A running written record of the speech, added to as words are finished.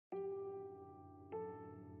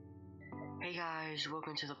Hey guys,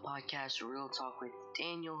 welcome to the podcast Real Talk with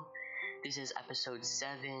Daniel. This is episode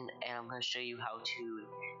 7, and I'm going to show you how to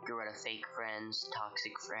get rid of fake friends,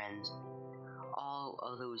 toxic friends, all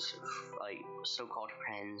of those so-called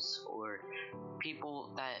friends or people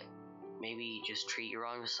that maybe just treat you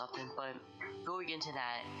wrong or something. But before we get into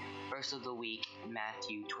that, verse of the week,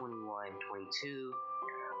 Matthew 21:22.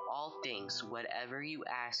 All things, whatever you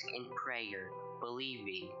ask in prayer,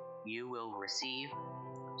 believing, you will receive.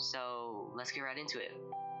 So let's get right into it.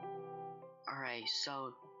 Alright,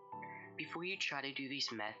 so before you try to do these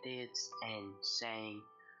methods and saying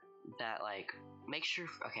that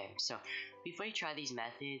before you try these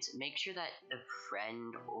methods, make sure that the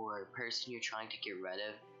friend or person you're trying to get rid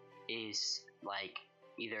of is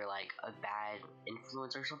either a bad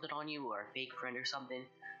influence or something on you, or a fake friend or something.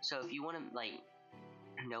 So if you want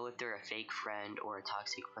to know if they're a fake friend or a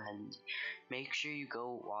toxic friend, make sure you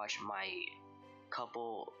go watch my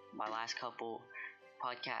last couple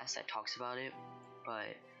podcasts that talks about it.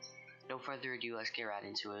 But no further ado, let's get right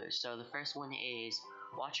into it. So the first one is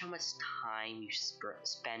watch how much time you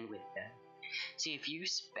spend with them. See, if you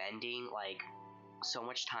spending so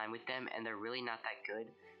much time with them and they're really not that good,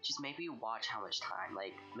 just maybe watch how much time,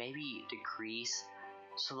 maybe decrease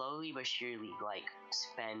slowly but surely,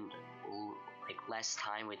 spend less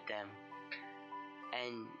time with them.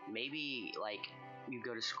 And maybe you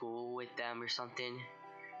go to school with them or something,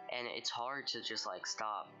 and it's hard to just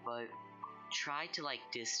stop, but try to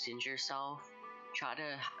distance yourself. Try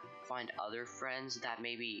to find other friends that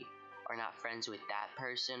maybe are not friends with that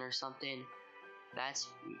person or something. That's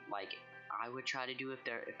I would try to do if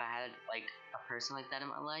I had a person like that in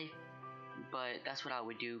my life. But that's what I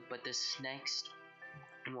would do. But this next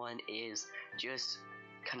one is just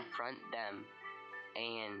confront them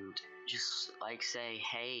and just say,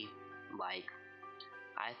 hey,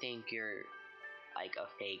 I think you're a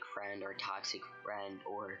fake friend or toxic friend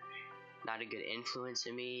or not a good influence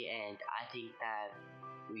in me, and I think that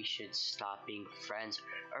we should stop being friends.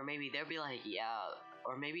 Or maybe they'll be like, yeah,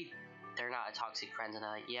 or maybe they're not a toxic friend and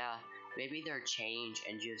they're like, yeah, maybe they're changed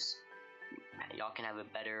and just y'all can have a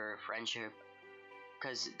better friendship,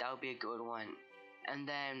 because that would be a good one. And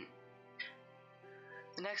then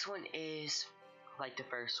the next one is like the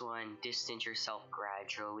first one, distance yourself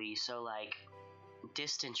gradually. So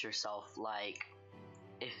distance yourself,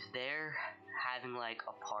 if they're having a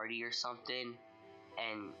party or something,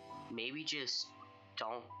 and maybe just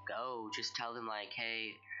don't go, just tell them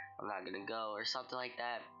hey, I'm not gonna go or something like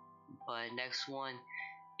that. But next one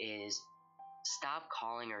is stop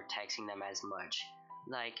calling or texting them as much.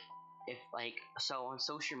 If so on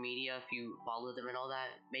social media, if you follow them and all that,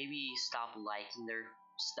 maybe stop liking their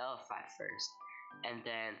stuff at first, and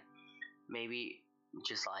then maybe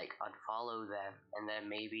just unfollow them, and then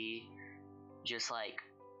maybe just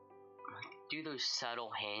do those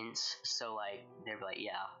subtle hints, so they're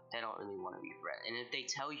yeah, they don't really want to be friends. And if they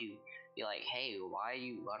tell you, be like, hey, why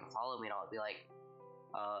you unfollow me, and I'll be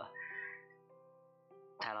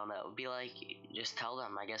I don't know, just tell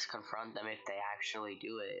them, I guess, confront them if they actually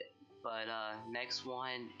do it. But next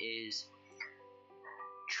one is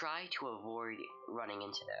try to avoid running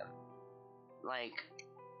into them.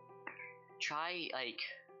 Try I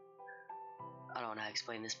don't know how to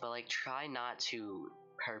explain this, but try not to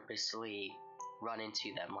purposely run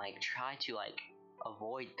into them. Try to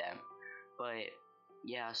avoid them. But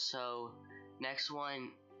yeah, so next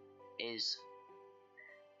one is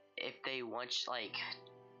if they want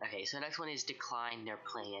okay, so next one is decline their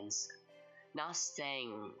plans. Not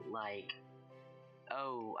saying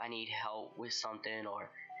oh, I need help with something, or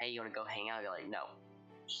hey, you want to go hang out? You're no.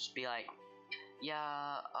 Just be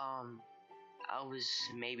yeah, I was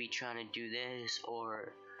maybe trying to do this,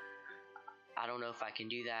 or I don't know if I can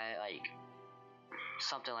do that,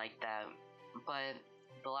 something like that. But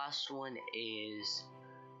the last one is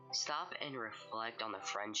stop and reflect on the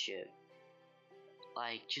friendship.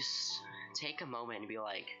 Just take a moment and be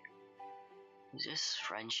is this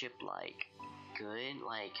friendship good?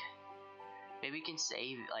 Maybe you can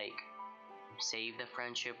save the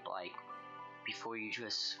friendship before you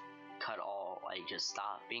just cut all, just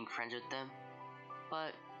stop being friends with them.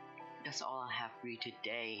 But that's all I have for you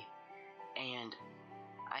today, and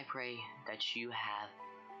I pray that you have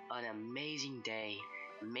an amazing day,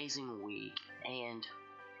 amazing week. And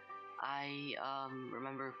I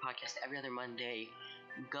remember podcast every other Monday.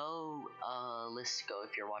 Go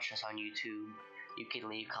if you're watching us on YouTube, you can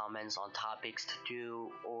leave comments on topics to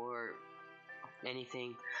do or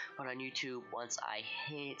anything. But on YouTube, once I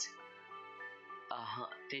hit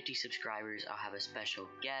 50 subscribers, I'll have a special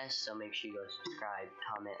guest, so make sure you go subscribe,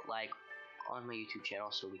 comment, on my YouTube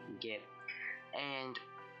channel so we can get. And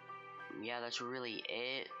yeah, that's really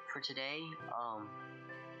it for today.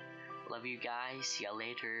 Love you guys. See ya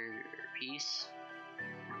later. Peace.